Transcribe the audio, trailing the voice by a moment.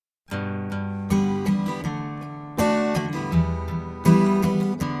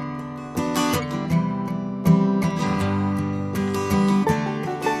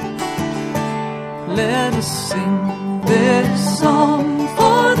us sing this song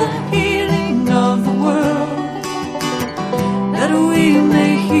for the healing of the world, that we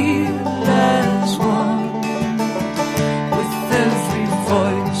may heal as one. With every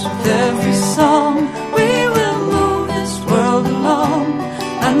voice, with every song, we will move this world along,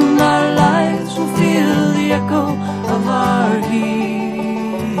 and our lives will feel the echo of our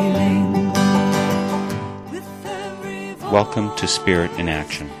healing. Welcome to Spirit in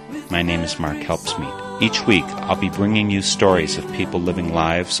Action. My name is Mark Helpsmeet. Each week, I'll be bringing you stories of people living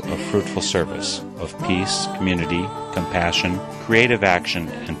lives of fruitful service, of peace, community, compassion, creative action,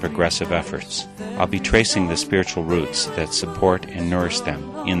 and progressive efforts. I'll be tracing the spiritual roots that support and nourish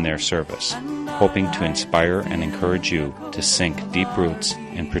them in their service, hoping to inspire and encourage you to sink deep roots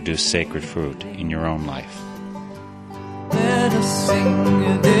and produce sacred fruit in your own life. Let us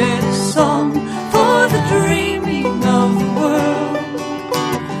sing this song for the dreaming of the world,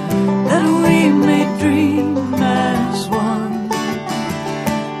 that we may dream as one.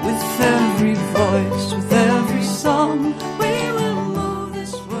 With every voice, with every song, we will move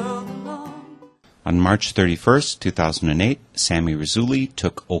this world along. On March 31st, 2008, Sammy Rizzulli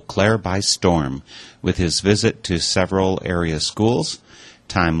took Eau Claire by storm with his visit to several area schools,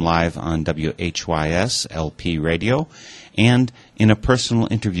 time live on WHYS LP radio, and in a personal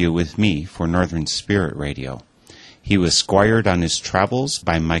interview with me for Northern Spirit Radio. He was squired on his travels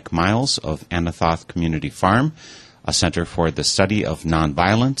by Mike Miles of Anathoth Community Farm, a center for the study of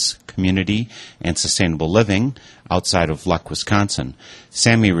nonviolence, community, and sustainable living outside of Luck, Wisconsin.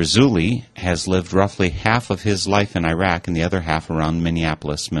 Sammy Rizzulli has lived roughly half of his life in Iraq and the other half around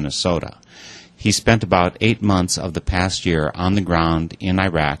Minneapolis, Minnesota. He spent about 8 months of the past year on the ground in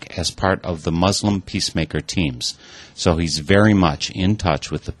Iraq as part of the Muslim peacemaker teams, so he's very much in touch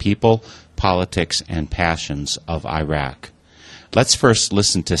with the people, politics, and passions of Iraq. Let's first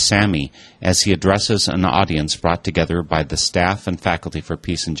listen to Sammy as he addresses an audience brought together by the staff and faculty for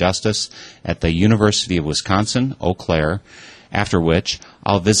peace and justice at the University of Wisconsin, Eau Claire, after which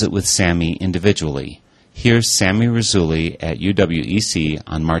I'll visit with Sammy individually. Here's Sammy Rizzulli at UWEC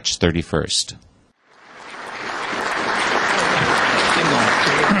on March 31st.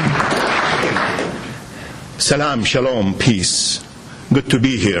 Salam, shalom, peace. Good to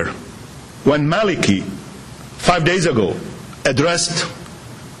be here. When Maliki, 5 days ago, addressed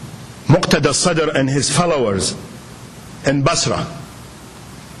Muqtada al-Sadr and his followers in Basra,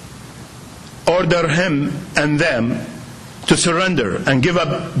 order him and them to surrender and give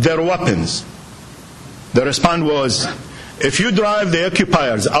up their weapons, the response was, if you drive the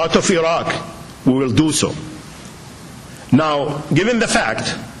occupiers out of Iraq, we will do so. Now, given the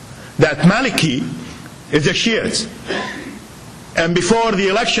fact that Maliki is a Shiite, and before the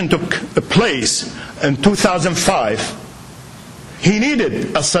election took place in 2005, he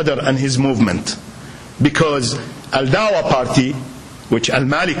needed al-Sadr and his movement, because Al-Dawa party, which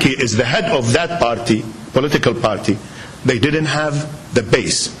Al-Maliki is the head of that party, political party, they didn't have the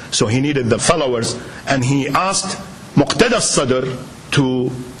base. So he needed the followers, and he asked Muqtada al-Sadr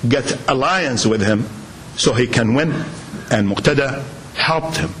to get alliance with him so he can win, and Muqtada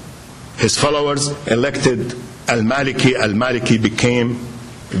helped him. His followers elected Al-Maliki. Al-Maliki became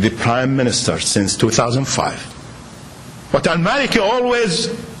the prime minister since 2005. But Al-Maliki always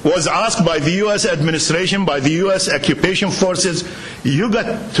was asked by the U.S. administration, by the U.S. occupation forces, you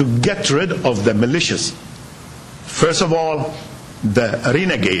got to get rid of the militias. First of all, the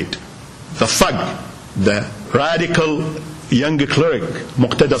renegade, the thug, the radical young cleric,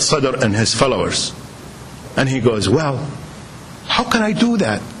 Muqtada al-Sadr and his followers. And he goes, well, how can I do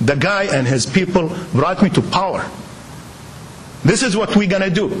that? The guy and his people brought me to power. This is what we're going to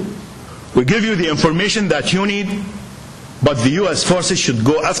do. We give you the information that you need, but the U.S. forces should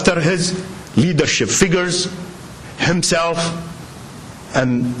go after his leadership figures, himself,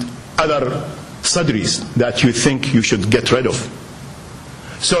 and other Sadris that you think you should get rid of.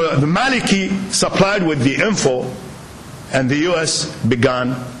 So the Maliki supplied with the info, and the U.S.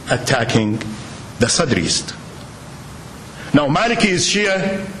 began attacking the Sadris. Now Maliki is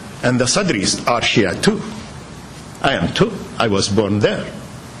Shia, and the Sadris are Shia too. I am too. I was born there.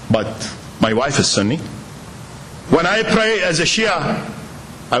 But my wife is Sunni. When I pray as a Shia,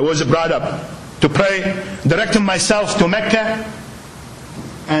 I was brought up to pray, directing myself to Mecca,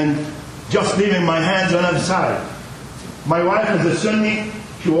 and just leaving my hands on the side. My wife is a Sunni.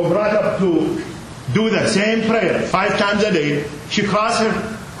 She was brought up to do the same prayer 5 times a day. She crosses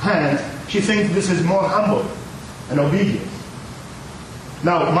her hands. She thinks this is more humble and obedient.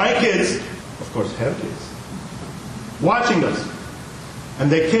 Now, my kids, of course, her kids, watching us,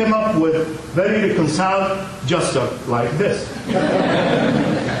 and they came up with very reconciled gesture like this.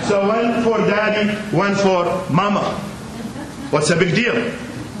 So one for daddy, one for mama. What's the big deal?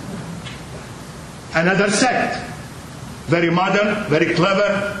 Another sect, very modern, very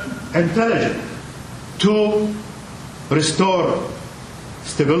clever, intelligent, to restore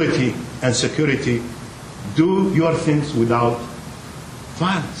stability and security. Do your things without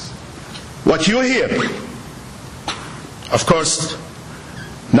violence. What you hear, of course,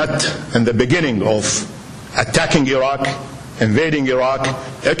 not in the beginning of attacking Iraq, invading Iraq,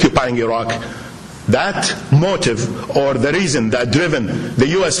 occupying Iraq, that motive or the reason that driven the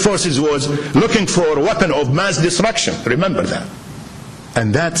U.S. forces was looking for a weapon of mass destruction. Remember that.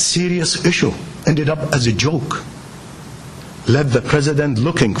 And that serious issue ended up as a joke. Led the president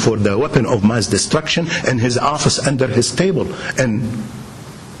looking for the weapon of mass destruction in his office under his table. And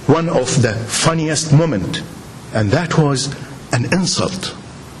one of the funniest moments, and that was an insult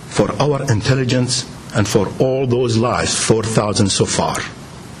for our intelligence and for all those lives, 4,000 so far,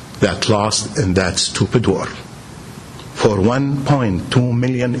 that lost in that stupid war. For 1.2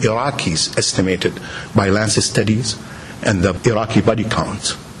 million Iraqis estimated by Lancet Studies and the Iraqi body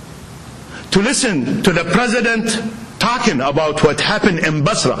count. To listen to the president talking about what happened in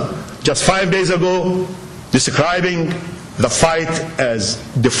Basra just 5 days ago, describing the fight as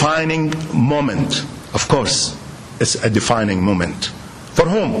defining moment. Of course, it's a defining moment. For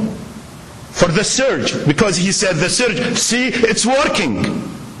whom? For the surge, because he said the surge, see, it's working.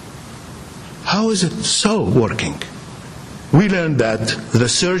 How is it so working? We learned that the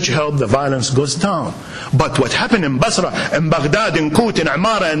surge helped, the violence goes down. But what happened in Basra, in Baghdad, in Kut, in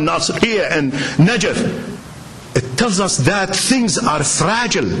Amara, in Nasiriyah, in Najaf, it tells us that things are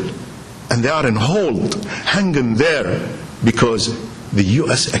fragile and they are in hold, hanging there, because the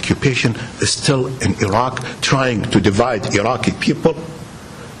U.S. occupation is still in Iraq, trying to divide Iraqi people.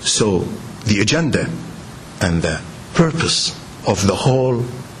 So the agenda and the purpose of the whole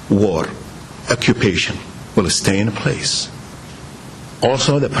war, occupation, will stay in place.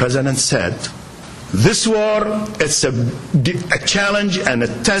 Also, the president said, this war is a challenge and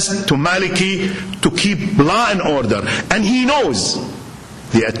a test to Maliki to keep law and order. And he knows.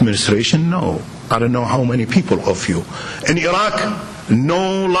 The administration knows. I don't know how many people of you. In Iraq,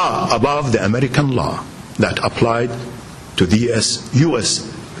 no law above the American law that applied to the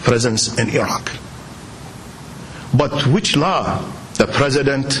U.S. presence in Iraq. But which law the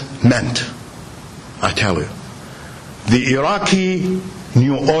president meant? I tell you. The Iraqi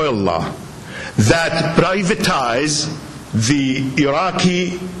new oil law that privatized the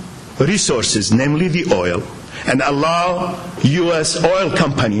Iraqi resources, namely the oil, and allow U.S. oil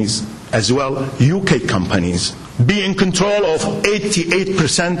companies, as well UK companies, be in control of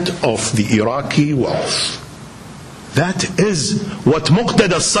 88% of the Iraqi wealth. That is what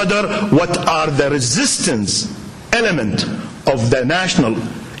Muqtada al-Sadr, what are the resistance element of the national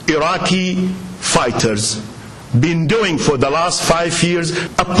Iraqi fighters been doing for the last 5 years,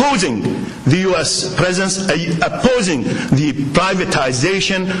 opposing the U.S. presence, opposing the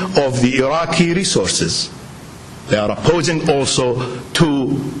privatization of the Iraqi resources. They are opposing also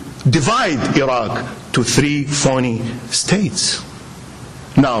to divide Iraq to 3 phony states.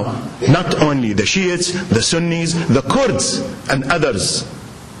 Now, not only the Shiites, the Sunnis, the Kurds, and others.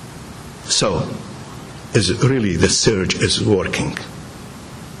 So, really the surge is working.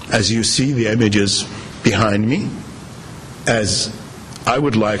 As you see the images behind me, as I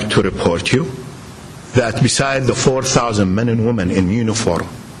would like to report you that beside the 4,000 men and women in uniform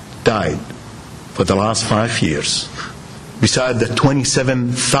died for the last 5 years, beside the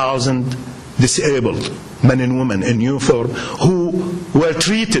 27,000 disabled men and women in uniform who were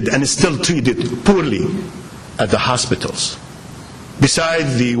treated and still treated poorly at the hospitals,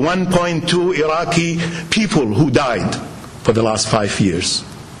 beside the 1.2 Iraqi people who died for the last 5 years,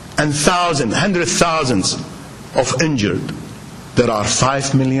 and hundreds of thousands of injured, there are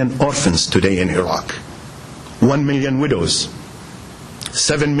 5 million orphans today in Iraq, 1 million widows,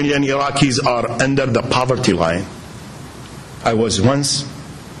 7 million Iraqis are under the poverty line. I was once,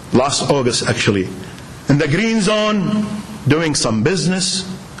 last August actually, in the green zone doing some business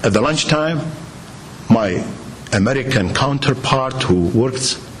at the lunchtime. My American counterpart who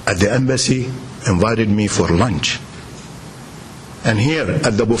works at the embassy invited me for lunch. And here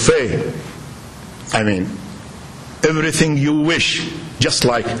at the buffet, I mean, everything you wish, just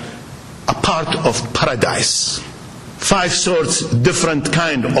like a part of paradise. 5 sorts, different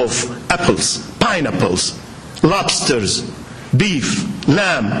kind of apples, pineapples, lobsters, beef,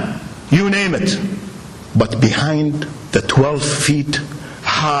 lamb, you name it. But behind the 12 feet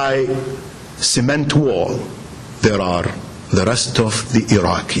high cement wall, there are the rest of the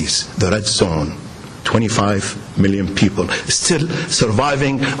Iraqis, the red zone, 25 million people still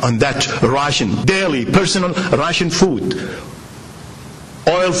surviving on that ration, daily personal ration food.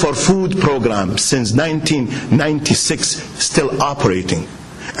 Oil for Food program since 1996 still operating.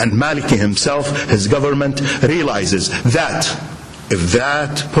 And Maliki himself, his government, realizes that if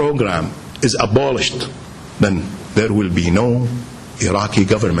that program is abolished, then there will be no Iraqi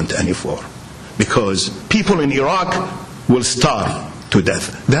government anymore. Because people in Iraq will starve to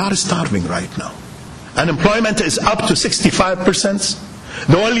death. They are starving right now. Unemployment is up to 65%.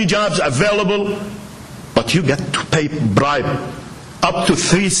 The only jobs available, but you get to pay bribe up to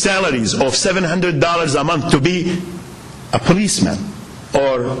 3 salaries of $700 a month to be a policeman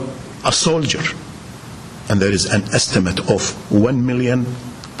or a soldier. And there is an estimate of 1 million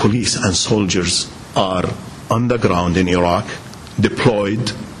police and soldiers are on the ground in Iraq,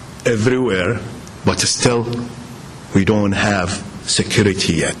 deployed everywhere, but still we don't have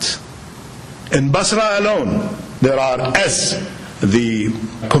security yet. In Basra alone, there are, as the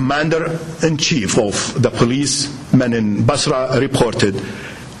commander-in-chief of the policemen in Basra reported,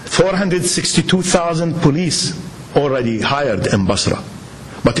 462,000 police already hired in Basra.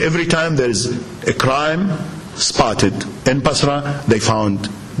 But every time there is a crime spotted in Basra, they found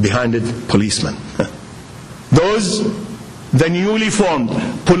behind it policemen. The newly formed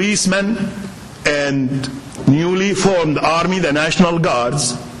policemen and newly formed army, the National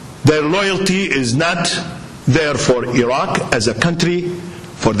Guards, their loyalty is not there for Iraq as a country,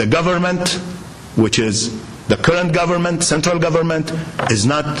 for the government, which is the current government, central government, is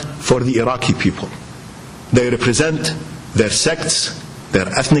not for the Iraqi people. They represent their sects, their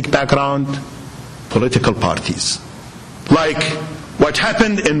ethnic background, political parties. Like what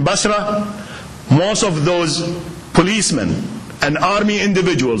happened in Basra, most of those policemen and army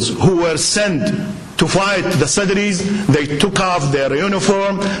individuals who were sent to fight the Sadris, they took off their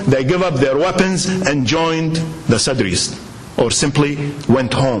uniform, they gave up their weapons and joined the Sadris, or simply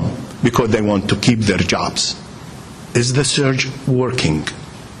went home because they want to keep their jobs. Is the surge working?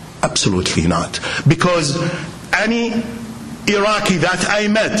 Absolutely not. Because any Iraqi that I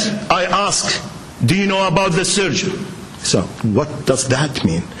met, I ask, do you know about the surge? So what does that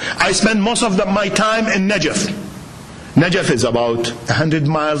mean? I spend most of my time in Najaf. Najaf is about 100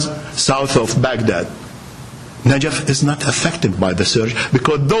 miles south of Baghdad. Najaf is not affected by the surge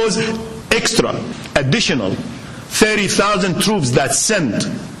because those extra, additional 30,000 troops that sent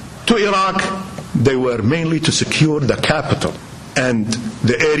to Iraq, they were mainly to secure the capital and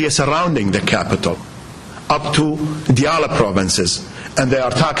the area surrounding the capital, up to Diyala provinces. And they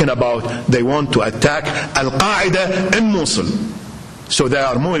are talking about they want to attack Al-Qaeda in Mosul. So they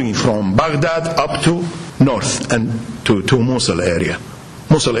are moving from Baghdad up to north and to Mosul area.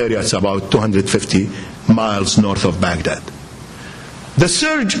 Mosul area is about 250 miles north of Baghdad. The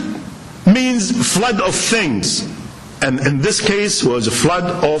surge means flood of things. And in this case was a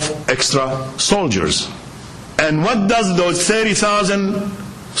flood of extra soldiers. And what does those 30,000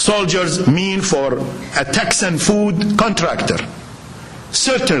 soldiers mean for a Texan food contractor?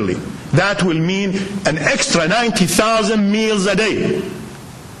 Certainly, that will mean an extra 90,000 meals a day.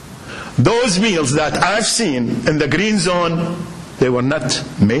 Those meals that I've seen in the green zone, they were not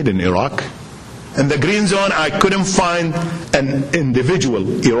made in Iraq. In the green zone, I couldn't find an individual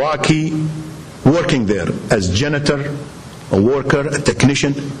Iraqi working there as janitor, a worker, a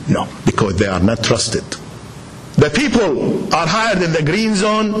technician. No, because they are not trusted. The people are hired in the green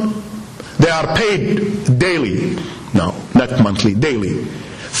zone, they are paid daily. No, not monthly, daily.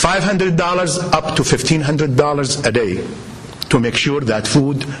 $500 up to $1,500 a day to make sure that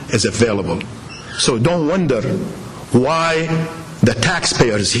food is available. So don't wonder why the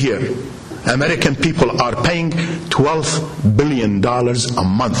taxpayers here, American people, are paying $12 billion a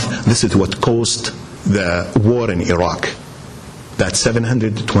month. This is what cost the war in Iraq. That's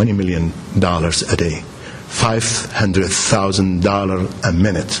 $720 million a day. $500,000 a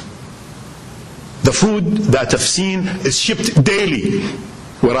minute. The food that I've seen is shipped daily.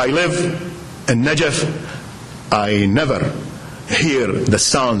 Where I live in Najaf, I never hear the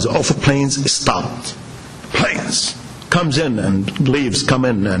sounds of planes stopped. Planes comes in and leaves, come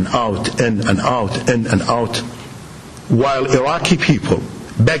in and out, in and out, in and out. While Iraqi people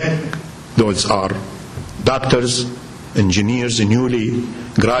beg, those are doctors, engineers, newly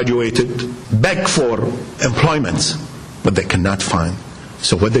graduated, beg for employment, but they cannot find.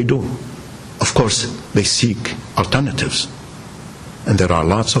 So what they do? Of course, they seek alternatives. And there are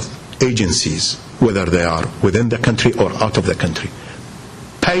lots of agencies, whether they are within the country or out of the country,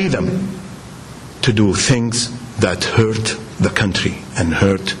 pay them to do things that hurt the country and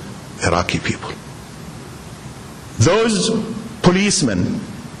hurt Iraqi people. Those policemen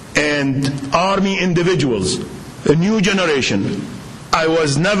and army individuals, a new generation. I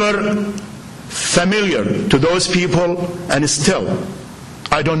was never familiar to those people, and still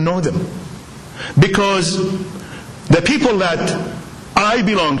I don't know them. Because the people that I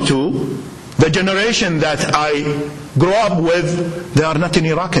belong to, the generation that I grew up with, they are not in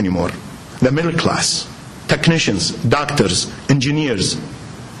Iraq anymore. The middle class, technicians, doctors, engineers,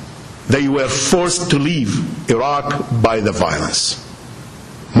 they were forced to leave Iraq by the violence.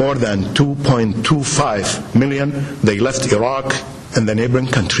 More than 2.25 million, they left Iraq and the neighboring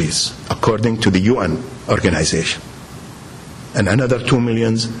countries, according to the UN organization. And another 2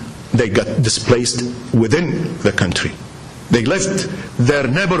 million, they got displaced within the country. They left their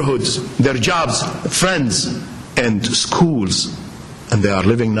neighborhoods, their jobs, friends, and schools, and they are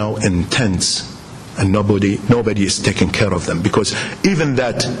living now in tents, and nobody is taking care of them, because even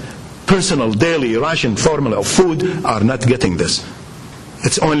that personal daily ration formula of food are not getting this.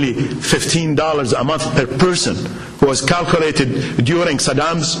 It's only $15 a month per person, who was calculated during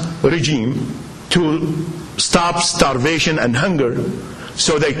Saddam's regime to stop starvation and hunger.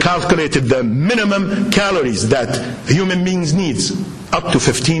 So they calculated the minimum calories that human beings needs, up to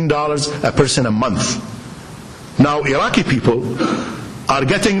 $15 a person a month. Now Iraqi people are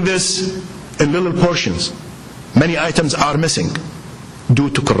getting this in little portions. Many items are missing due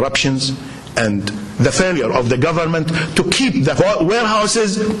to corruptions and the failure of the government to keep the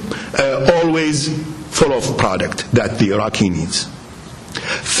warehouses always full of product that the Iraqi needs.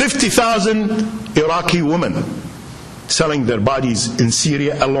 50,000 Iraqi women selling their bodies in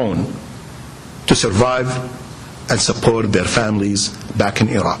Syria alone to survive and support their families back in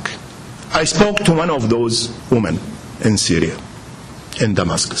Iraq. I spoke to one of those women in Syria, in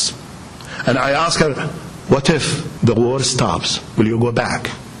Damascus, and I asked her, what if the war stops? Will you go back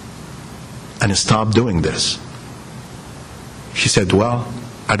and stop doing this? She said, well,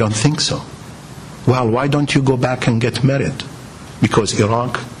 I don't think so. Well, why don't you go back and get married? Because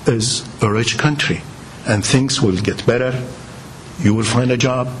Iraq is a rich country and things will get better. You will find a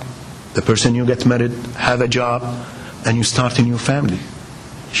job. The person you get married have a job, and you start a new family.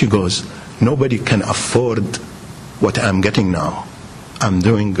 She goes, nobody can afford what I'm getting now. I'm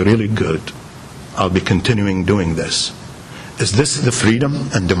doing really good. I'll be continuing doing this. Is this the freedom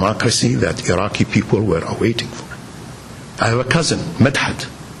and democracy that Iraqi people were awaiting for? I have a cousin, Medhat,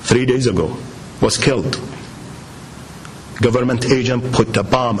 3 days ago, was killed. Government agent put a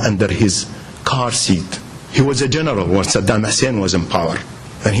bomb under his car seat. He was a general when Saddam Hussein was in power,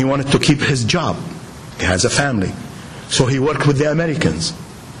 and he wanted to keep his job. He has a family. So he worked with the Americans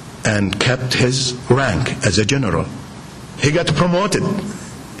and kept his rank as a general. He got promoted.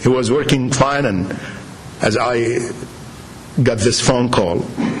 He was working fine, and as I got this phone call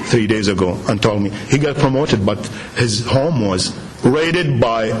 3 days ago and told me he got promoted, but his home was raided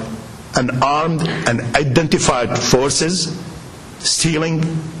by an armed and identified forces, stealing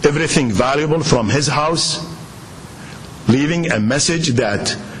everything valuable from his house, leaving a message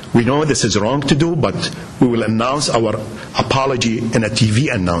that we know this is wrong to do, but we will announce our apology in a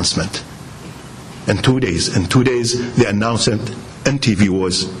TV announcement. In 2 days, the announcement on TV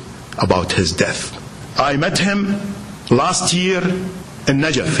was about his death. I met him last year in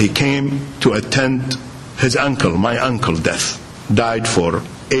Najaf. He came to attend his uncle, my uncle, death. Died for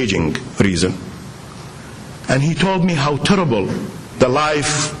aging reason. And he told me how terrible the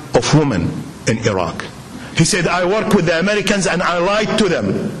life of women in Iraq. He said, I work with the Americans and I lied to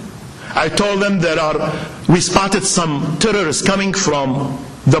them. I told them we spotted some terrorists coming from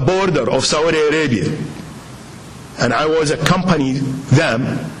the border of Saudi Arabia. And I was accompanying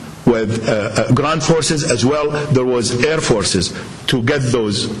them with ground forces as well. There was air forces to get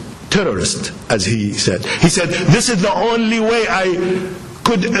those terrorists, as he said. He said, this is the only way I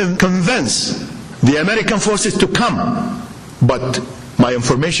could convince the American forces to come. But my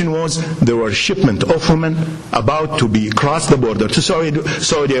information was there were shipment of women about to be crossed the border to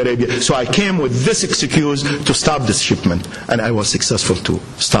Saudi Arabia. So I came with this excuse to stop this shipment, and I was successful to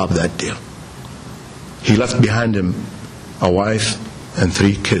stop that deal. He left behind him a wife and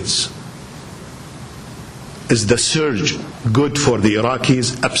 3 kids. Is the surge good for the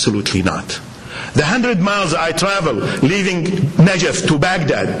Iraqis? Absolutely not. The 100 miles I travel leaving Najaf to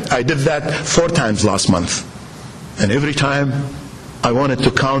Baghdad, I did that 4 times last month. And every time I wanted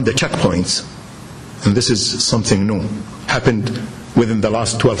to count the checkpoints. And this is something new. Happened within the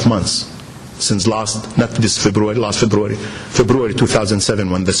last 12 months. Since last February 2007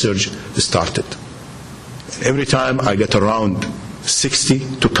 when the surge started. Every time I get around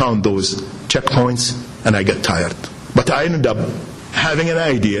 60 to count those checkpoints, and I get tired. But I ended up having an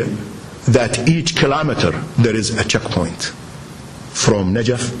idea that each kilometer there is a checkpoint. from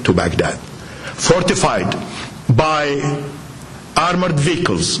Najaf to Baghdad, fortified by armored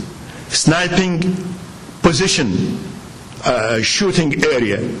vehicles, sniping position, shooting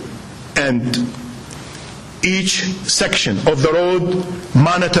area, and each section of the road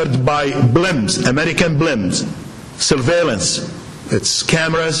monitored by blimps, American blimps, surveillance, it's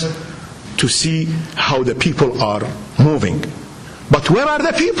cameras to see how the people are moving. But where are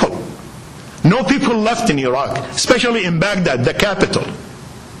the people? No people left in Iraq, especially in Baghdad, the capital.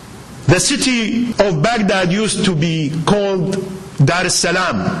 The city of Baghdad used to be called Dar es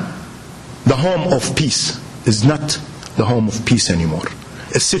Salaam, the home of peace. Is not the home of peace anymore.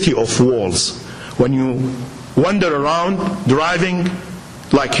 A city of walls. When you wander around driving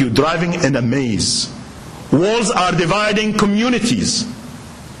like you're driving in a maze, walls are dividing communities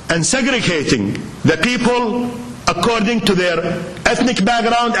and segregating the people according to their ethnic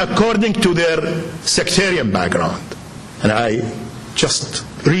background, according to their sectarian background. And I just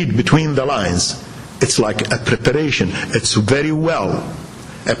read between the lines. It's like a preparation. It's very well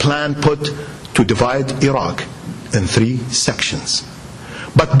a plan put to divide Iraq in 3 sections.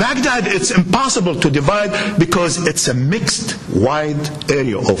 But Baghdad, it's impossible to divide because it's a mixed, wide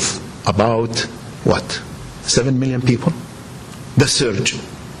area of about, 7 million people? The surge.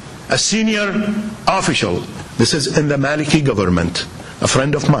 A senior official, this is in the Maliki government, a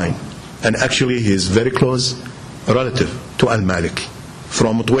friend of mine, and actually he is very close relative to al-Maliki,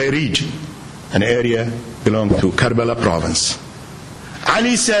 from Tuwairij, an area belonging to Karbala province.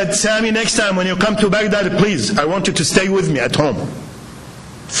 Ali said, Sami, next time when you come to Baghdad, please, I want you to stay with me at home.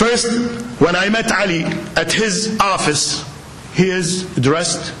 First, when I met Ali at his office, he is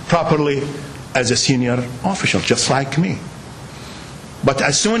dressed properly as a senior official, just like me. But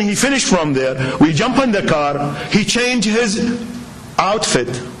as soon as he finished from there, we jump in the car, he changed his outfit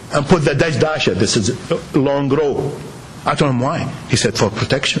and put the dasha, this is a long robe. I told him, why? He said, for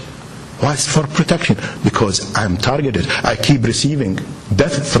protection. Why is it for protection? Because I'm targeted. I keep receiving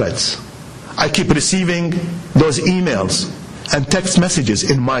death threats. I keep receiving those emails and text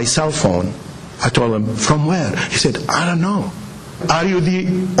messages in my cell phone. I told him, from where? He said, I don't know. Are you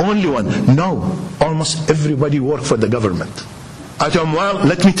the only one? No. Almost everybody works for the government. I told him, well,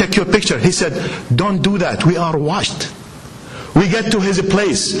 let me take your picture. He said, don't do that. We are watched. We get to his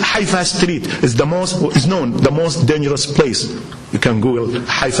place. Haifa Street is the most dangerous place. You can Google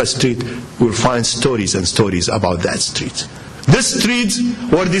Haifa Street. You'll find stories and stories about that street. These streets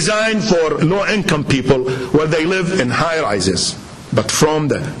were designed for low-income people where they live in high-rises. But from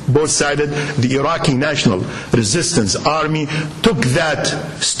the both sides, the Iraqi National Resistance Army took that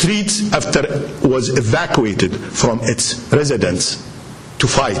streets after it was evacuated from its residents to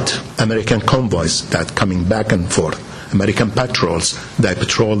fight American convoys that coming back and forth. American patrols that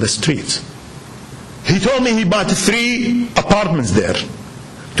patrol the streets. He told me he bought 3 apartments there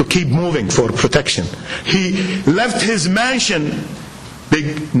to keep moving for protection. He left his mansion,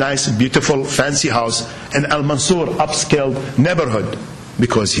 big, nice, beautiful, fancy house in Al Mansur, upscale neighborhood,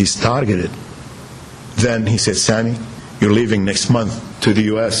 because he's targeted. Then he said, Sami, you're leaving next month to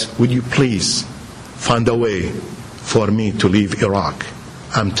the US. Would you please find a way for me to leave Iraq?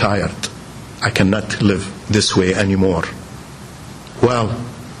 I'm tired. I cannot live this way anymore. Well,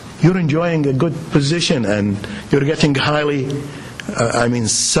 you're enjoying a good position and you're getting salary,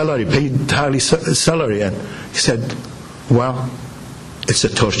 paid highly salary. And he said, well, it's a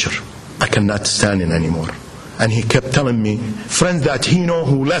torture. I cannot stand it anymore. And he kept telling me, friends that he know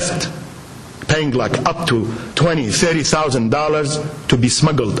who left, paying like up to $20,000, $30,000 to be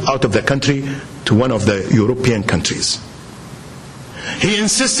smuggled out of the country to one of the European countries. He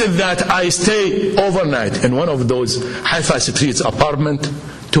insisted that I stay overnight in one of those Haifa Streets apartment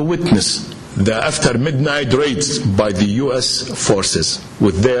to witness the after midnight raids by the US forces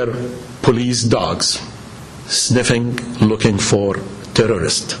with their police dogs sniffing, looking for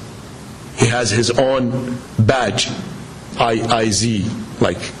terrorists. He has his own badge, IIZ,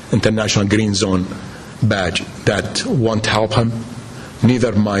 like International Green Zone badge, that won't help him.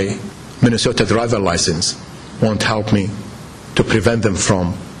 Neither my Minnesota driver license won't help me to prevent them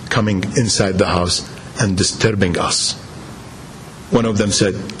from coming inside the house and disturbing us. One of them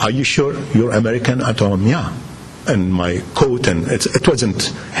said, are you sure you're American? I told him, yeah. And my coat, and it wasn't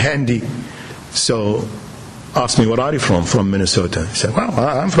handy. So asked me, where are you from? From Minnesota. He said, well,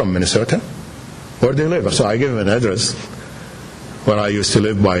 I'm from Minnesota. Where do you live? So I gave him an address where I used to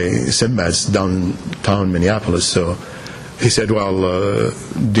live by Sinbad's downtown Minneapolis. So he said, well,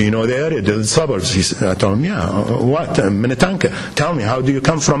 do you know the area, the suburbs? I told him, yeah. What? Minnetonka. Tell me, how do you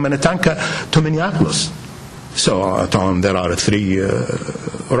come from Minnetonka to Minneapolis? So I told him there are 3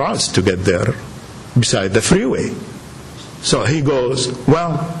 routes to get there beside the freeway. So he goes,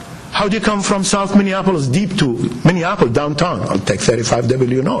 well, how do you come from South Minneapolis deep to Minneapolis downtown? I'll take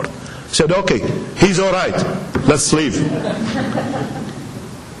 35W North. I said, okay, he's all right. Let's leave.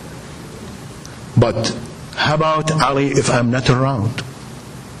 But how about Ali if I'm not around?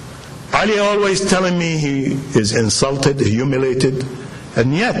 Ali always telling me he is insulted, humiliated,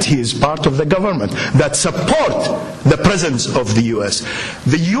 and yet he is part of the government that support the presence of the U.S.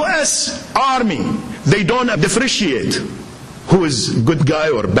 The U.S. Army, they don't differentiate who is good guy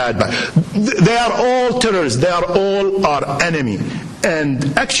or bad guy. They are all terrorists. They are all our enemy. And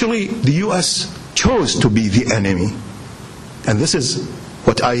actually, the U.S. chose to be the enemy. And this is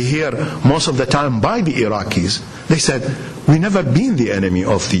what I hear most of the time by the Iraqis. They said, we never been the enemy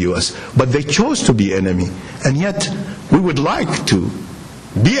of the U.S., but they chose to be enemy. And yet, we would like to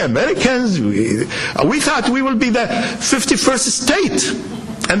be Americans. We thought we will be the 51st state.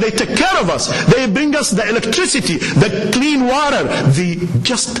 And they take care of us. They bring us the electricity, the clean water, the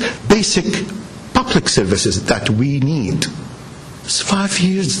just basic public services that we need. It's 5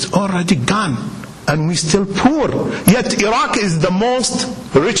 years already gone, and we're still poor. Yet Iraq is the most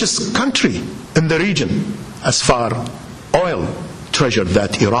richest country in the region as far oil treasure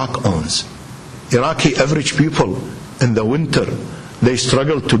that Iraq owns. Iraqi average people in the winter, they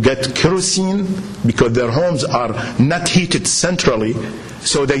struggle to get kerosene because their homes are not heated centrally,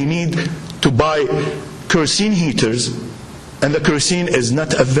 so they need to buy kerosene heaters, and the kerosene is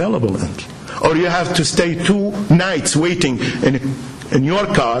not available. Or you have to stay 2 nights waiting in your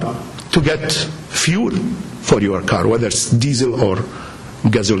car to get fuel for your car, whether it's diesel or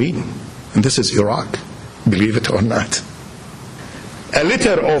gasoline. And this is Iraq, believe it or not. A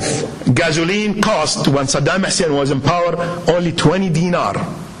liter of gasoline cost, when Saddam Hussein was in power, only 20 dinar.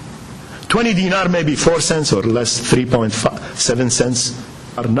 20 dinar, maybe 4 cents or less, 3.7 cents.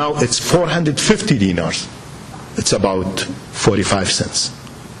 Now it's 450 dinars. It's about 45 cents.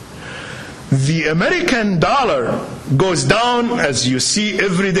 The American dollar goes down, as you see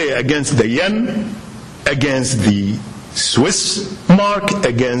every day, against the yen, against the Swiss mark,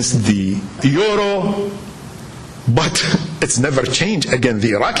 against the euro, but it's never changed against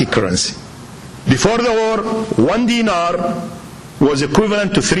the Iraqi currency. Before the war, 1 dinar was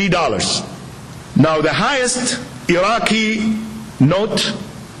equivalent to $3. Now the highest Iraqi note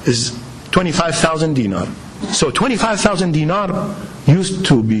is 25,000 dinar. So 25,000 dinar used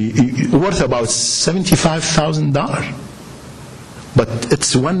to be worth about $75,000. But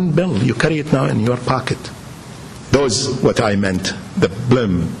it's one bill. You carry it now in your pocket. Those, what I meant, the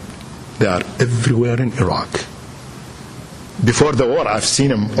blim, they are everywhere in Iraq. Before the war, I've seen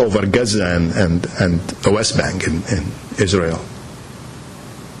them over Gaza and the West Bank in Israel.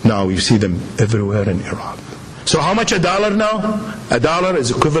 Now you see them everywhere in Iraq. So how much a dollar now? A dollar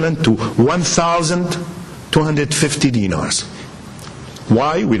is equivalent to 1,250 dinars.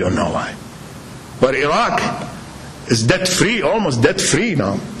 Why? We don't know why. But Iraq is debt-free, almost debt-free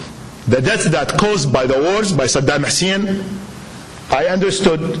now. The debt that caused by the wars, by Saddam Hussein, I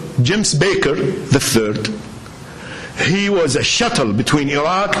understood James Baker III, he was a shuttle between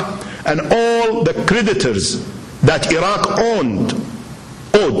Iraq and all the creditors that Iraq owed.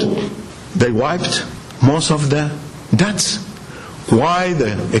 They wiped most of the debts. Why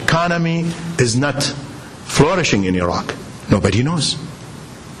the economy is not flourishing in Iraq? Nobody knows.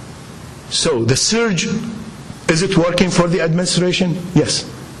 So the surge, is it working for the administration? Yes,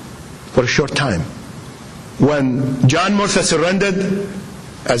 for a short time. When John Murtha surrendered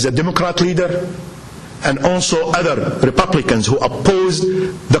as a Democrat leader, and also other Republicans who opposed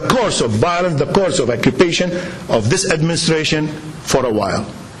the course of violence, the course of occupation of this administration for a while.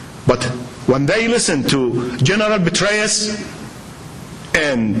 But when they listened to General Petraeus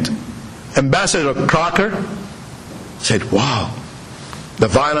and Ambassador Crocker, said, wow, the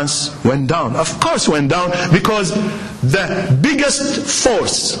violence went down. Of course went down, because the biggest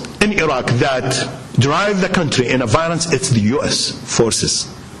force in Iraq that drive the country in a violence, it's the U.S. forces.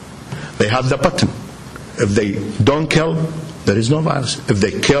 They have the button. If they don't kill, there is no violence. If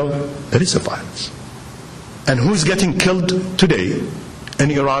they kill, there is a violence. And who's getting killed today in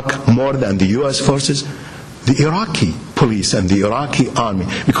Iraq more than the U.S. forces? The Iraqi police and the Iraqi army,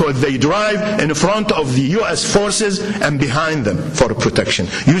 because they drive in front of the U.S. forces and behind them for protection,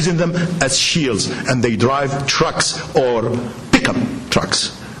 using them as shields, and they drive trucks or pickup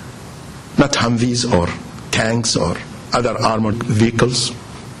trucks, not Humvees or tanks or other armored vehicles.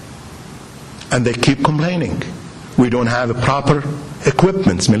 And they keep complaining. We don't have proper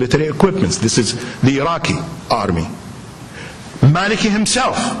equipment, military equipment. This is the Iraqi army. Maliki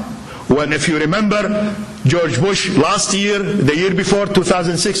himself, when, if you remember, George Bush last year, the year before,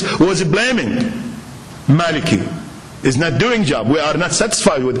 2006, was blaming Maliki is not doing job. We are not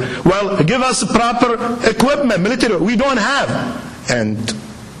satisfied with it. Well, give us proper equipment, military. We don't have. And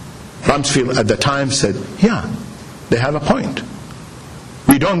Rumsfeld at the time said, yeah, they have a point.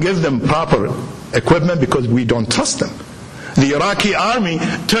 We don't give them proper equipment because we don't trust them. The Iraqi army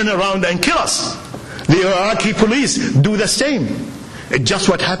turn around and kill us. The Iraqi police do the same. It's just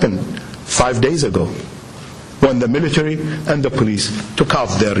what happened 5 days ago when the military and the police took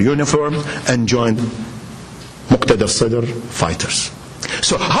off their uniform and joined Muqtada al-Sadr fighters.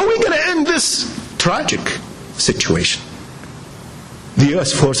 So how are we going to end this tragic situation? The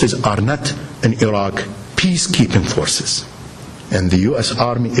U.S. forces are not in Iraq peacekeeping forces. And the U.S.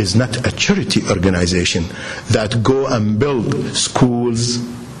 Army is not a charity organization that go and build schools,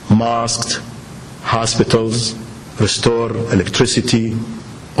 mosques, hospitals, restore electricity,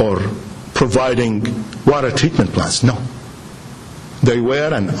 or providing water treatment plants. No. They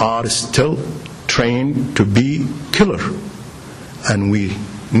were and are still trained to be killer. And we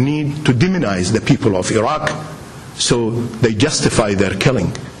need to demonize the people of Iraq so they justify their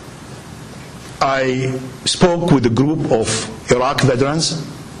killing. I spoke with a group of Iraq veterans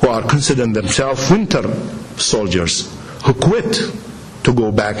who are considering themselves winter soldiers who quit to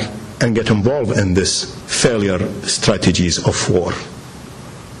go back and get involved in this failure strategies of war.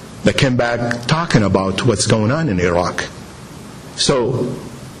 They came back talking about what's going on in Iraq. So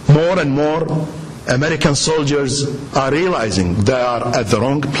more and more American soldiers are realizing they are at the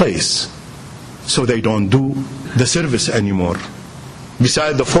wrong place, so they don't do the service anymore.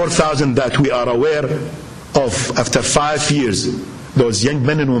 Besides the 4,000 that we are aware of after 5 years, those young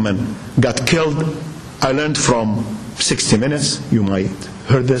men and women got killed. I learned from 60 Minutes, you might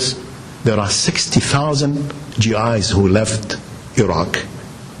heard this, there are 60,000 GIs who left Iraq,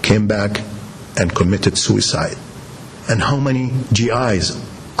 came back and committed suicide. And how many GIs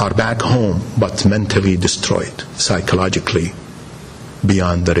are back home but mentally destroyed, psychologically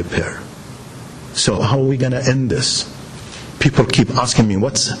beyond the repair? So how are we going to end this? People keep asking me,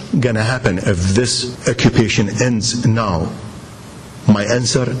 what's going to happen if this occupation ends now? My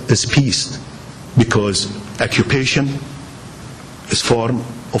answer is peace, because occupation is form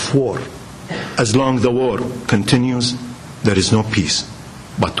of war. As long as the war continues, there is no peace.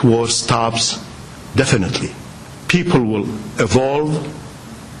 But war stops definitely. People will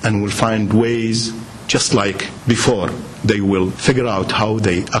evolve and will find ways, just like before. They will figure out how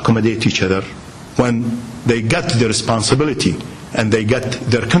they accommodate each other when they get the responsibility and they get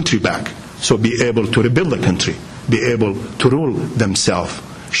their country back. So be able to rebuild the country, be able to rule themselves,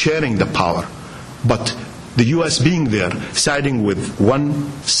 sharing the power. But the U.S. being there, siding with one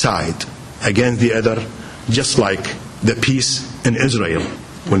side against the other, just like the peace in Israel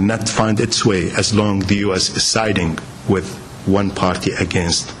will not find its way as long as the U.S. is siding with one party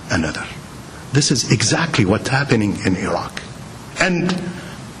against another. This is exactly what's happening in Iraq. And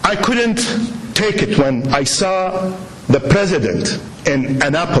I couldn't take it when I saw the president in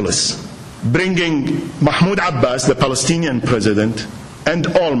Annapolis bringing Mahmoud Abbas, the Palestinian president, and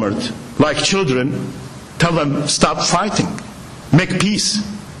Olmert, like children, tell them, stop fighting, make peace.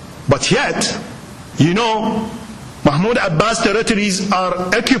 But yet, you know, Mahmoud Abbas territories are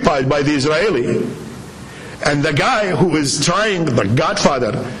occupied by the Israeli. And the guy who is trying, the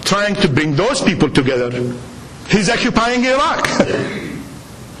godfather, trying to bring those people together, he's occupying Iraq.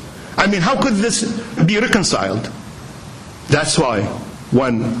 I mean, how could this be reconciled? That's why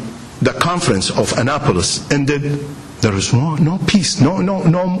when the conference of Annapolis ended, there was no peace,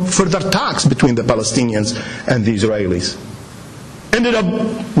 no further talks between the Palestinians and the Israelis. Ended up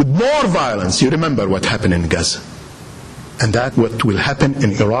with more violence. You remember what happened in Gaza. And that's what will happen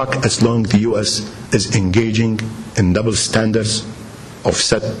in Iraq as long as the U.S. is engaging in double standards of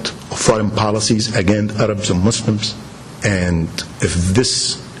set of foreign policies against Arabs and Muslims. And if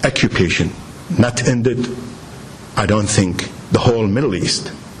this occupation not ended, I don't think the whole Middle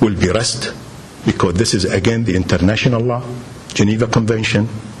East will be rest, because this is again the international law, Geneva Convention,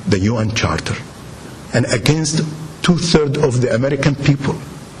 the UN Charter, and against 2/3 of the American people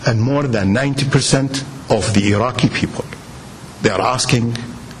and more than 90% of the Iraqi people. They are asking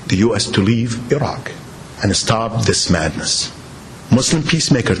the U.S. to leave Iraq and stop this madness. Muslim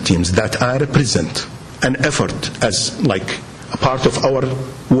peacemaker teams that I represent, an effort as like a part of our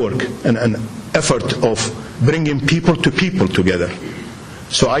work and an effort of bringing people together.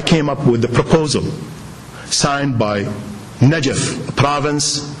 So I came up with the proposal signed by Najaf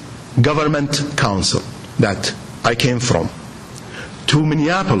Province Government Council that I came from, to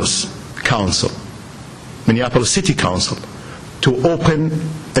Minneapolis Council, Minneapolis City Council, to open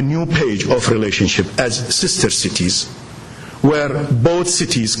a new page of relationship as sister cities, where both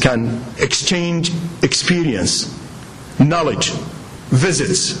cities can exchange experience knowledge,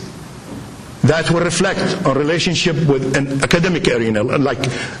 visits that will reflect on relationship with an academic arena, like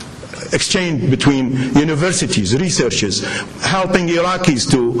exchange between universities, researchers, helping Iraqis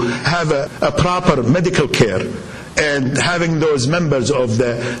to have a proper medical care, and having those members of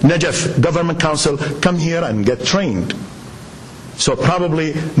the Najaf Government Council come here and get trained. So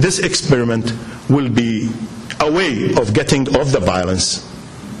probably this experiment will be a way of getting off the violence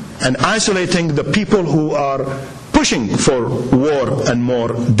and isolating the people who are pushing for war and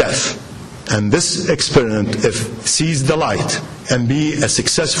more death. And this experiment, if sees the light and be a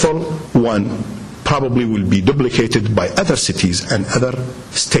successful one, probably will be duplicated by other cities and other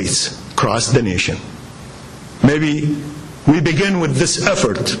states across the nation. Maybe we begin with this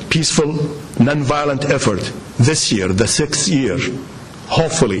effort, peaceful, non-violent effort, this year, the 6th year.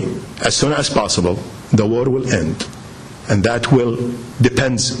 Hopefully, as soon as possible, the war will end. And that will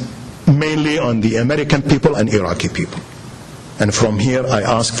depends mainly on the American people and Iraqi people. And from here, I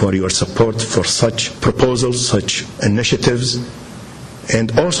ask for your support for such proposals, such initiatives.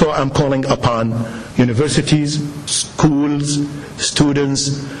 And also, I'm calling upon universities, schools,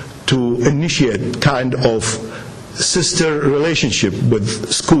 students to initiate kind of sister relationship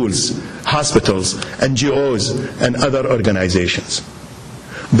with schools, hospitals, NGOs, and other organizations.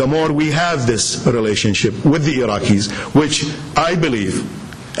 The more we have this relationship with the Iraqis, which I believe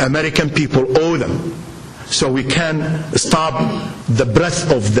American people owe them, so we can stop the breath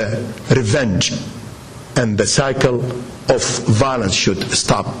of the revenge, and the cycle of violence should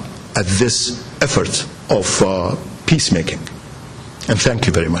stop at this effort of peacemaking. And thank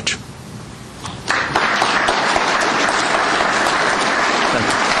you very much.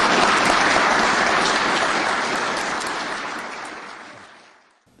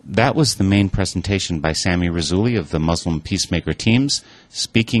 That was the main presentation by Sami Rassouli of the Muslim Peacemaker Teams,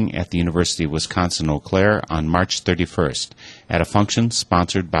 speaking at the University of Wisconsin-Eau Claire on March 31st at a function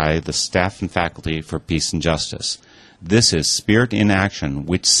sponsored by the staff and faculty for Peace and Justice. This is Spirit in Action,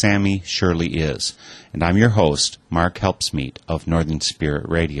 which Sami surely is. And I'm your host, Mark Helpsmeet of Northern Spirit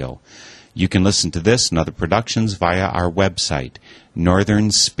Radio. You can listen to this and other productions via our website,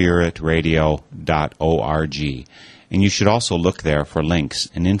 northernspiritradio.org. And you should also look there for links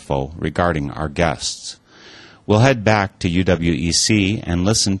and info regarding our guests. We'll head back to UWEC and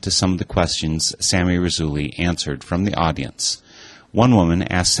listen to some of the questions Sami Rassouli answered from the audience. One woman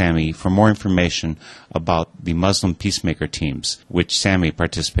asked Sami for more information about the Muslim Peacemaker Teams, which Sami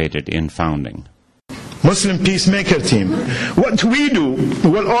participated in founding. Muslim Peacemaker Team. What we do,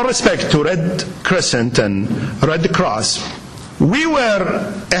 with all respect to Red Crescent and Red Cross, we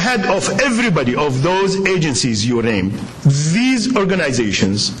were ahead of everybody of those agencies you named. These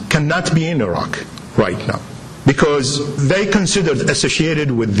organizations cannot be in Iraq right now because they considered associated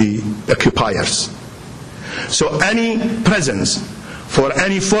with the occupiers. So any presence for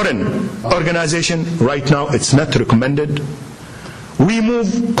any foreign organization right now, it's not recommended. We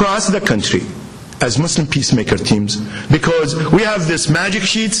move across the country as Muslim Peacemaker Teams because we have this magic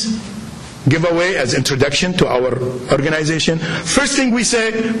sheets giveaway as introduction to our organization. First thing we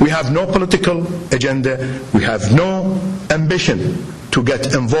say, we have no political agenda, we have no ambition to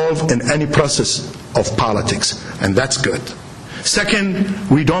get involved in any process of politics, and that's good. Second,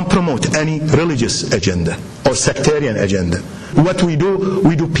 we don't promote any religious agenda or sectarian agenda. What we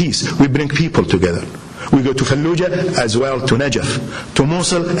do peace. We bring people together. We go to Fallujah as well to Najaf, to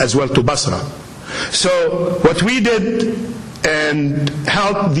Mosul as well to Basra. So what we did and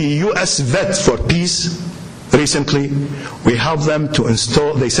helped the U.S. Vets for Peace recently, we helped them to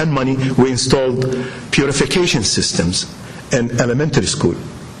install, they sent money, we installed purification systems in elementary school,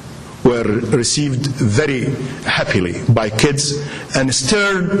 were received very happily by kids and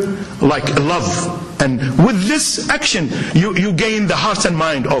stirred like love. And with this action, you gain the hearts and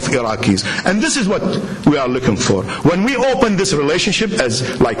mind of Iraqis. And this is what we are looking for. When we open this relationship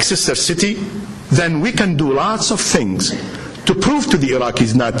as like sister city, then we can do lots of things to prove to the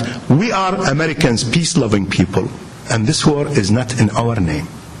Iraqis that we are Americans, peace-loving people, and this war is not in our name.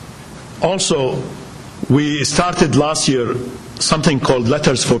 Also, we started last year something called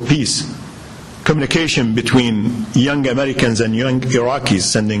Letters for Peace, communication between young Americans and young Iraqis,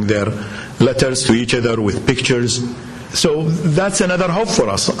 sending their letters to each other with pictures. So that's another hope for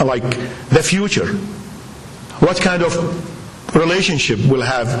us, like the future. What kind of relationship will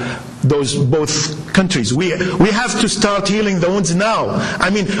have those both countries? We have to start healing the wounds now. I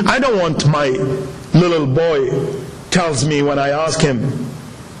mean, I don't want my little boy tells me when I ask him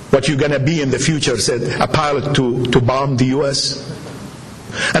what you're going to be in the future, said a pilot to bomb the U.S.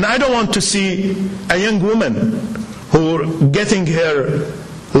 And I don't want to see a young woman who getting her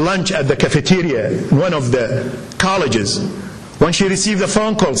lunch at the cafeteria in one of the colleges, when she received a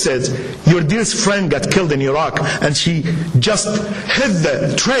phone call, says, your dearest friend got killed in Iraq, and she just hid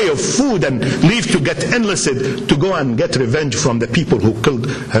the tray of food and leave to get enlisted to go and get revenge from the people who killed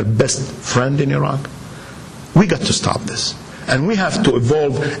her best friend in Iraq. We got to stop this. And we have to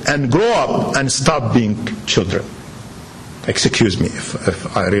evolve and grow up and stop being children. Excuse me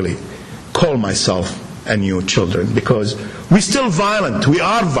if I really call myself a new children, because we're still violent. We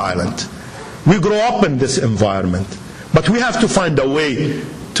are violent. We grow up in this environment. But we have to find a way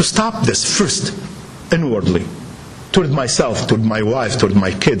to stop this first, inwardly, toward myself, toward my wife, toward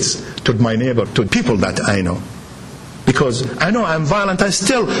my kids, toward my neighbor, toward people that I know. Because I know I'm violent. I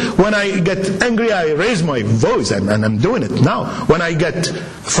still, when I get angry, I raise my voice, and I'm doing it now. When I get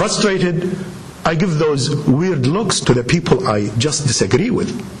frustrated, I give those weird looks to the people I just disagree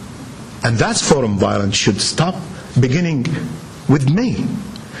with. And that's forum violence should stop, beginning with me.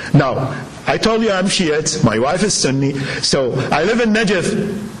 Now, I told you I'm Shiite, my wife is Sunni, so I live in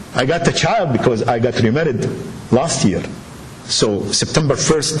Najaf. I got a child because I got remarried last year. So September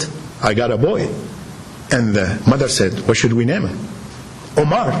 1st, I got a boy. And the mother said, what should we name him?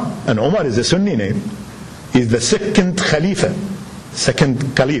 Omar. And Omar is a Sunni name. He's the second Khalifa,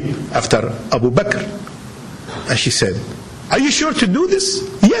 second Caliph after Abu Bakr. And she said, are you sure to do this?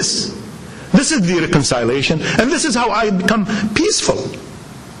 Yes. This is the reconciliation, and this is how I become peaceful.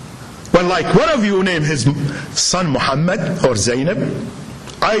 When like one of you name his son Muhammad or Zainab,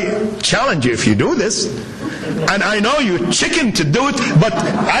 I challenge you if you do this. And I know you chicken to do it, but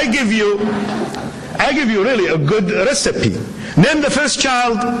I give you really a good recipe. Name the first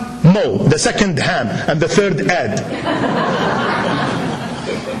child Mo, the second Ham, and the third Ad.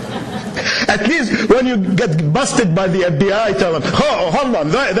 At least when you get busted by the FBI, tell them, oh, hold on,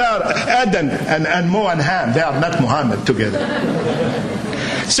 they are Ad and Mo and Ham. They are not Muhammad together.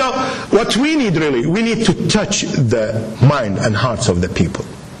 So what we need really, we need to touch the mind and hearts of the people.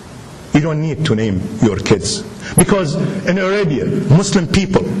 You don't need to name your kids. Because in Arabia, Muslim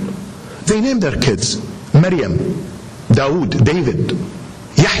people, they name their kids Maryam, Dawood, David,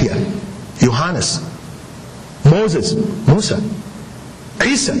 Yahya, Johannes, Moses, Musa,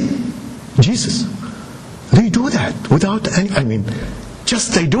 Isa, Jesus. They do that without any,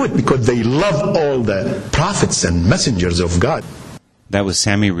 just they do it because they love all the prophets and messengers of God. That was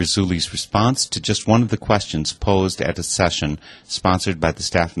Sami Rasooli's response to just one of the questions posed at a session sponsored by the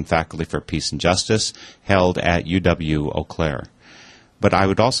staff and faculty for Peace and Justice held at UW Eau Claire. But I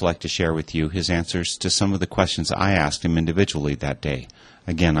would also like to share with you his answers to some of the questions I asked him individually that day.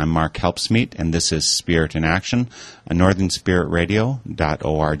 Again, I'm Mark Helpsmeet, and this is Spirit in Action, a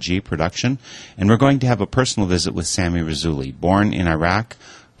northernspiritradio.org production, and we're going to have a personal visit with Sami Rasooli, born in Iraq,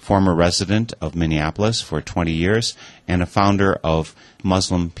 former resident of Minneapolis for 20 years, and a founder of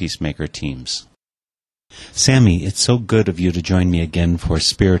Muslim Peacemaker Teams. Sami, it's so good of you to join me again for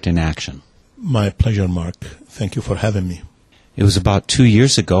Spirit in Action. My pleasure, Mark. Thank you for having me. It was about 2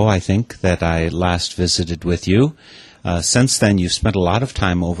 years ago, I think, that I last visited with you. Since then, you've spent a lot of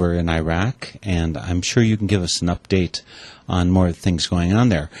time over in Iraq, and I'm sure you can give us an update on more things going on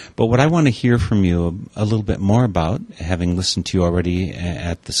there. But what I want to hear from you a little bit more about, having listened to you already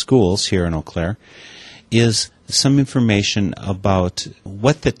at the schools here in Eau Claire, is some information about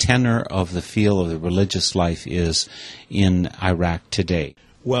what the tenor of the feel of the religious life is in Iraq today.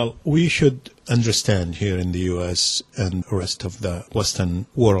 Well, we should understand here in the U.S. and the rest of the Western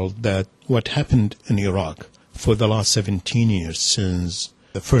world that what happened in Iraq for the last 17 years since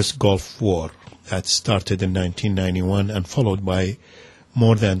the first Gulf War that started in 1991 and followed by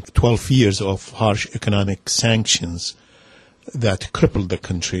more than 12 years of harsh economic sanctions that crippled the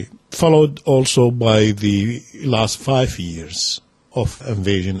country, followed also by the last 5 years of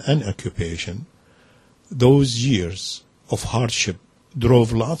invasion and occupation. Those years of hardship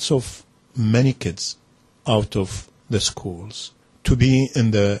drove many kids out of the schools to be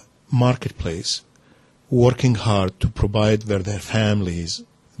in the marketplace, working hard to provide for their families.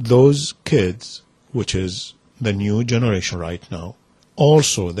 Those kids, which is the new generation right now,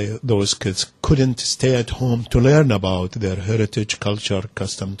 also those kids couldn't stay at home to learn about their heritage, culture,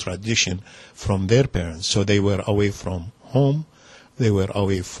 custom, tradition from their parents. So they were away from home, they were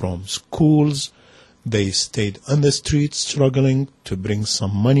away from schools, they stayed on the streets struggling to bring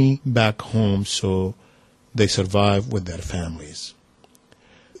some money back home so they survive with their families.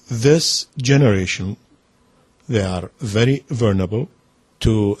 This generation, they are very vulnerable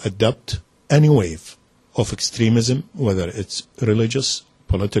to adopt any wave of extremism, whether it's religious,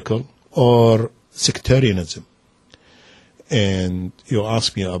 political, or sectarianism. And you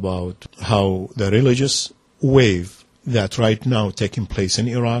ask me about how the religious wave that right now taking place in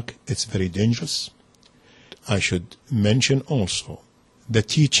Iraq, it's very dangerous. I should mention also the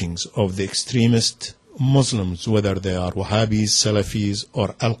teachings of the extremist Muslims, whether they are Wahhabis, Salafis,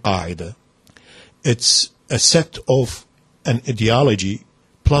 or Al-Qaeda. It's a set of an ideology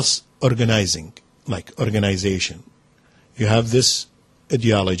plus organizing, like organization. You have this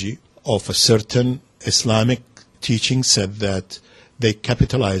ideology of a certain Islamic teaching set that they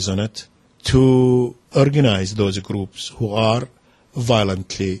capitalize on it to organize those groups who are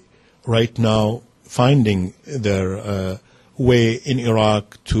violently right now finding their way in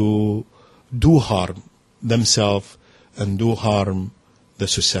Iraq to do harm themselves and do harm the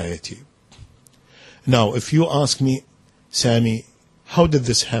society. Now, if you ask me, Sami, how did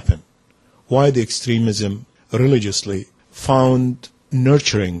this happen? Why the extremism religiously found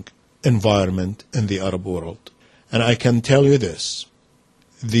nurturing environment in the Arab world? And I can tell you this.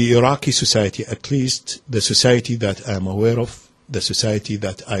 The Iraqi society, at least the society that I'm aware of, the society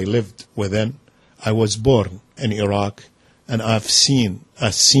that I lived within, I was born in Iraq, and I've seen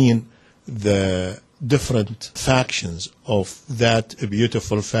the different factions of that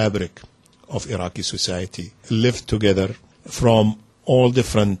beautiful fabric of Iraqi society live together from all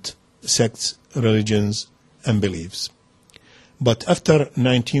different sects, religions, and beliefs. But after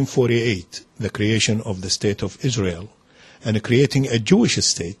 1948, the creation of the State of Israel, and creating a Jewish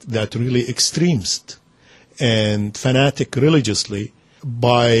state that really extremist and fanatic religiously,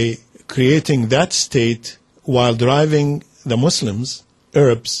 by creating that state while driving the Muslims,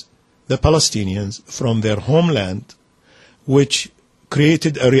 Arabs, the Palestinians from their homeland, which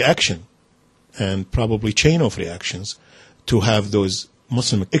created a reaction and probably chain of reactions to have those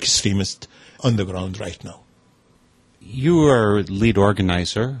Muslim extremists on the ground right now. You are lead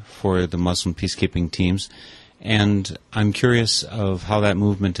organizer for the Muslim peacekeeping teams, and I'm curious of how that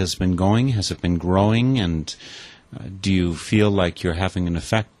movement has been going. Has it been growing, and do you feel like you're having an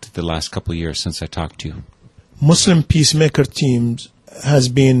effect the last couple of years since I talked to you? Muslim peacemaker teams has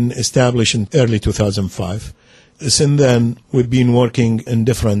been established in early 2005. Since then, we've been working in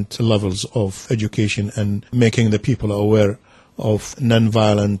different levels of education and making the people aware of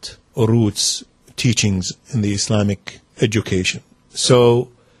nonviolent roots teachings in the Islamic education. So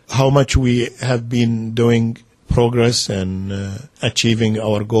how much we have been doing progress and achieving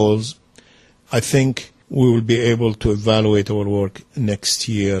our goals, I think we will be able to evaluate our work next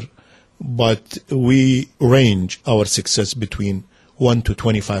year, but we range our success between 1 to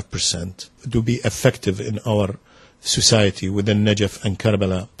 25% to be effective in our society within Najaf and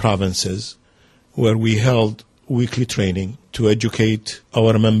Karbala provinces, where we held weekly training to educate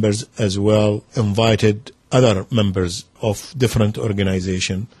our members, as well invited other members of different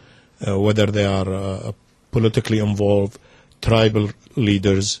organizations, whether they are politically involved, tribal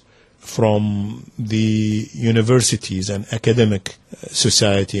leaders from the universities and academic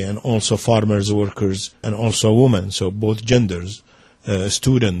society, and also farmers, workers, and also women, so both genders,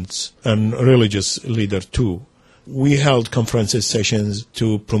 students, and religious leaders too. We held conferences, sessions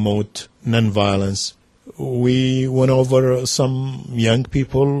to promote nonviolence. We went over some young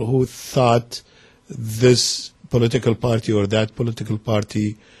people who thought this political party or that political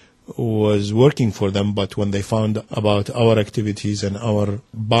party was working for them, but when they found about our activities and our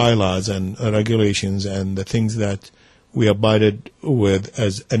bylaws and regulations and the things that we abided with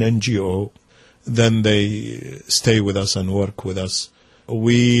as an NGO, then they stay with us and work with us.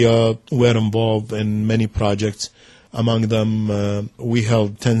 We were involved in many projects. Among them, we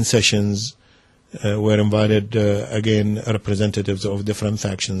held 10 sessions. Were invited, again, representatives of different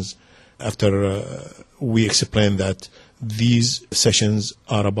factions. After we explained that these sessions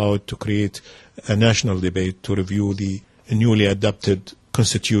are about to create a national debate to review the newly adopted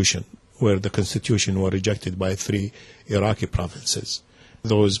constitution, where the constitution was rejected by 3 Iraqi provinces.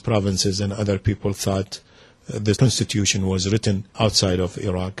 Those provinces and other people thought the constitution was written outside of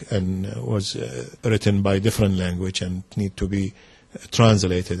Iraq and was written by different language and need to be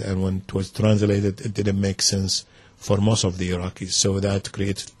translated. And when it was translated, it didn't make sense for most of the Iraqis, so that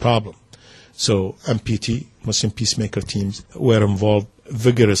created a problem. So MPT, Muslim peacemaker teams, were involved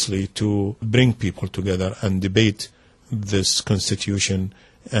vigorously to bring people together and debate this constitution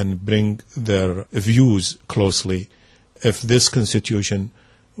and bring their views closely. If this constitution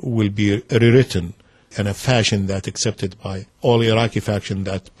will be rewritten in a fashion that's accepted by all Iraqi factions,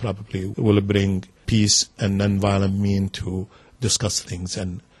 that probably will bring peace and non-violent means to discuss things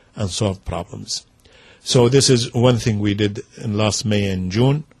and solve problems. So this is one thing we did in last May and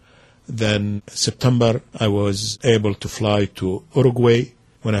June. Then September, I was able to fly to Uruguay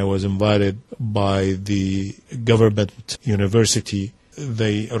when I was invited by the government university.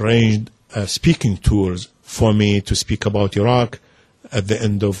 They arranged speaking tours for me to speak about Iraq. At the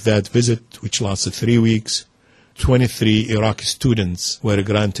end of that visit, which lasted 3 weeks, 23 Iraqi students were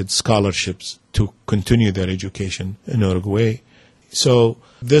granted scholarships to continue their education in Uruguay. So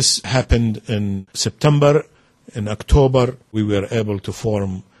this happened in September. In October, we were able to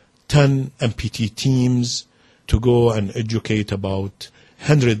form 10 MPT teams to go and educate about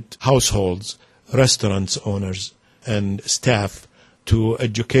 100 households, restaurants owners, and staff, to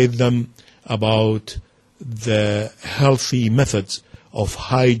educate them about the healthy methods of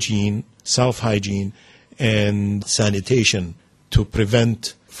hygiene, self-hygiene, and sanitation to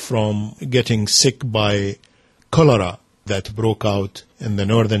prevent from getting sick by cholera that broke out in the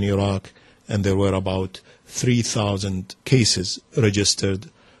northern Iraq, and there were about 3,000 cases registered.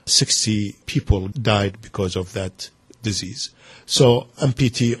 60 people died because of that disease. So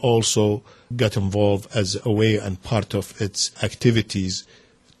MPT also got involved as a way and part of its activities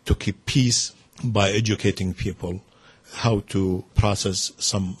to keep peace by educating people how to process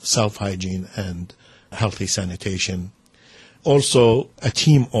some self-hygiene and healthy sanitation. Also, a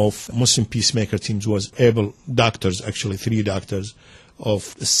team of Muslim peacemaker teams was able, doctors, actually 3 doctors, of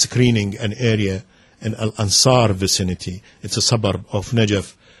screening an area in Al-Ansar vicinity. It's a suburb of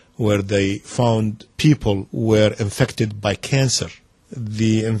Najaf, where they found people were infected by cancer.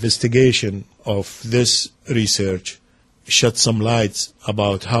 The investigation of this research shed some lights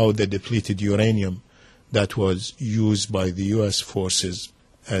about how the depleted uranium that was used by the U.S. forces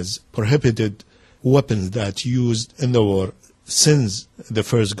as prohibited weapons that used in the war since the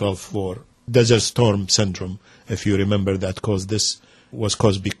first Gulf War. Desert Storm Syndrome, if you remember, that was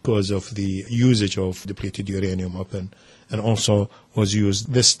caused because of the usage of depleted uranium weapon, and also was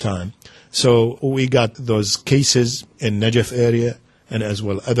used this time. So we got those cases in Najaf area and as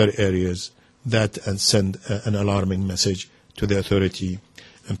well other areas that send an alarming message to the authority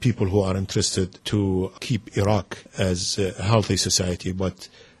and people who are interested to keep Iraq as a healthy society. But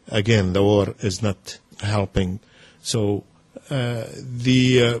again, the war is not helping. So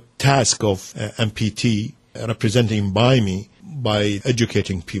the task of MPT, representing by me, by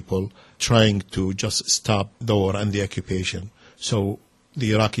educating people, trying to just stop the war and the occupation so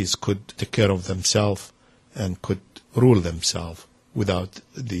the Iraqis could take care of themselves and could rule themselves without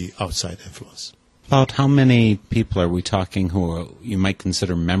the outside influence. About how many people are we talking who you might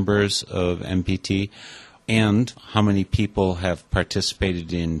consider members of MPT, and how many people have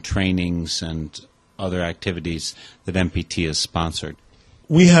participated in trainings and other activities that MPT has sponsored?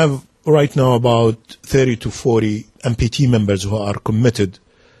 We have right now about 30 to 40 MPT members who are committed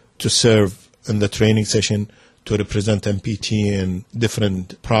to serve in the training session, to represent MPT in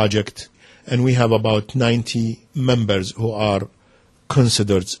different projects. And we have about 90 members who are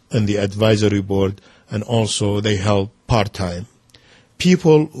considered in the advisory board, and also they help part-time.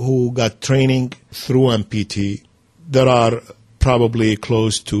 People who got training through MPT, there are probably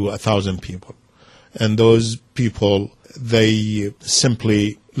close to 1,000 people. And those people, they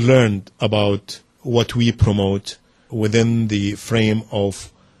simply learned about what we promote within the frame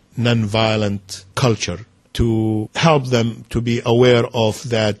of nonviolent culture, to help them to be aware of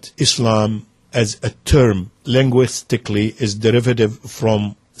that Islam as a term linguistically is derivative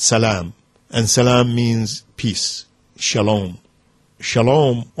from salam, and salam means peace, shalom.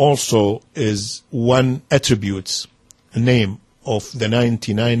 Shalom also is one attribute, a name of the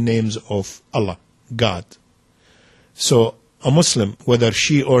 99 names of Allah, God. So a Muslim, whether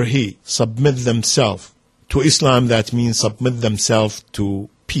she or he, submit themselves to Islam, that means submit themselves to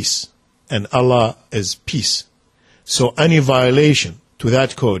peace. And Allah is peace. So any violation to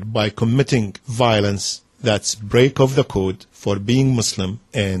that code by committing violence, that's break of the code for being Muslim,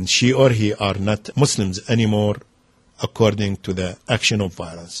 and she or he are not Muslims anymore according to the action of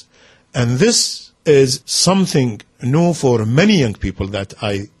violence. And this is something new for many young people that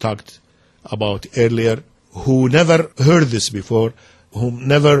I talked about earlier, who never heard this before, who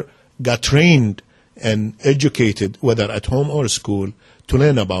never got trained and educated, whether at home or school, to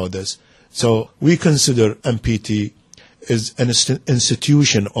learn about this. So we consider MPT is an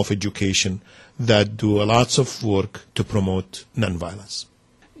institution of education that do lots of work to promote nonviolence.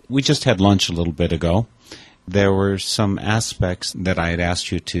 We just had lunch a little bit ago. There were some aspects that I had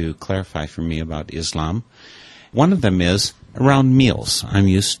asked you to clarify for me about Islam. One of them is around meals. I'm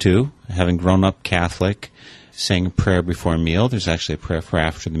used to, having grown up Catholic, saying a prayer before a meal. There's actually a prayer for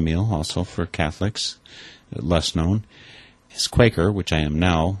after the meal also for Catholics, less known. As Quaker, which I am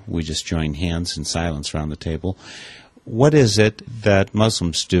now, we just join hands in silence around the table. What is it that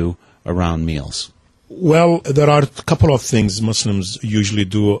Muslims do around meals? Well, there are a couple of things Muslims usually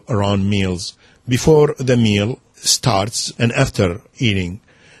do around meals. Before the meal starts and after eating,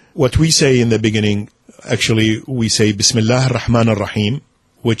 what we say in the beginning, Actually, we say Bismillah ar-Rahman ar-Rahim,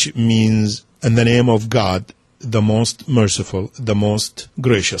 which means in the name of God, the most merciful, the most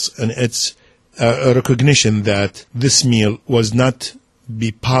gracious. And it's a recognition that this meal was not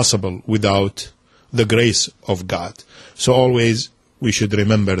be possible without the grace of God. So always we should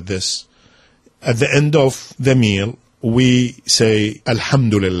remember this. At the end of the meal, we say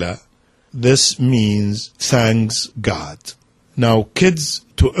Alhamdulillah. This means thanks God. Now, kids,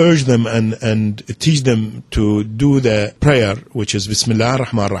 to urge them and teach them to do the prayer, which is Bismillah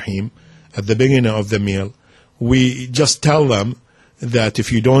ar-Rahman ar-Rahim, at the beginning of the meal, we just tell them that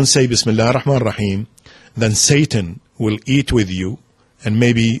if you don't say Bismillah ar-Rahman ar-Rahim, then Satan will eat with you and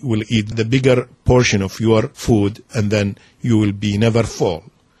maybe will eat the bigger portion of your food, and then you will be never full.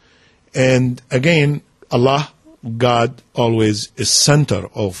 And again, Allah, God, always is center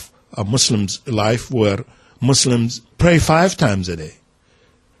of a Muslim's life, where Muslims pray 5 times a day.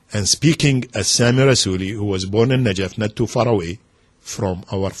 And speaking as Sami Rasuli, who was born in Najaf, not too far away from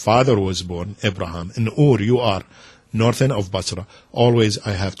our father who was born, Abraham, in Ur, you are northern of Basra. Always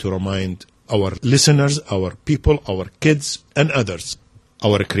I have to remind our listeners, our people, our kids, and others,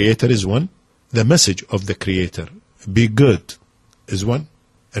 our Creator is one. The message of the Creator, be good, is one.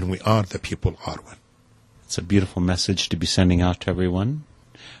 And we are, the people are one. It's a beautiful message to be sending out to everyone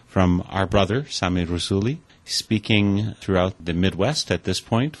from our brother, Sami Rasuli, speaking throughout the Midwest at this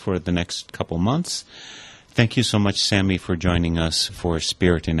point for the next couple months. Thank you so much, Sami, for joining us for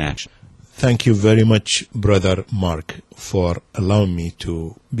Spirit in Action. Thank you very much, Brother Mark, for allowing me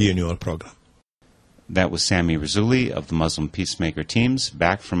to be in your program. That was Sami Rasuli of the Muslim Peacemaker Teams,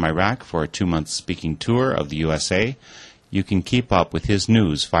 back from Iraq for a 2-month speaking tour of the USA. You can keep up with his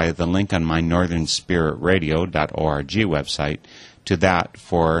news via the link on my northernspiritradio.org website to that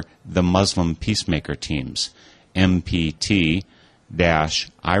for the Muslim Peacemaker Teams, mpt-iraq.org.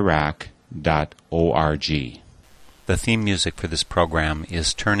 The theme music for this program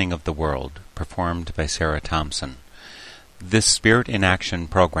is Turning of the World, performed by Sarah Thompson. This Spirit in Action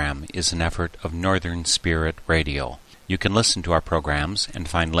program is an effort of Northern Spirit Radio. You can listen to our programs and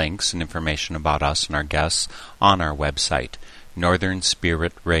find links and information about us and our guests on our website,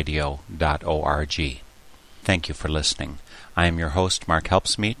 northernspiritradio.org. Thank you for listening. I am your host, Mark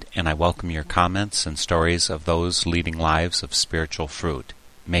Helpsmeet, and I welcome your comments and stories of those leading lives of spiritual fruit.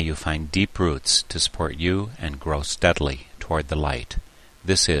 May you find deep roots to support you and grow steadily toward the light.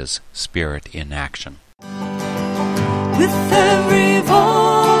 This is Spirit in Action. With every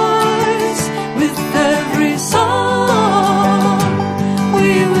voice, with every song,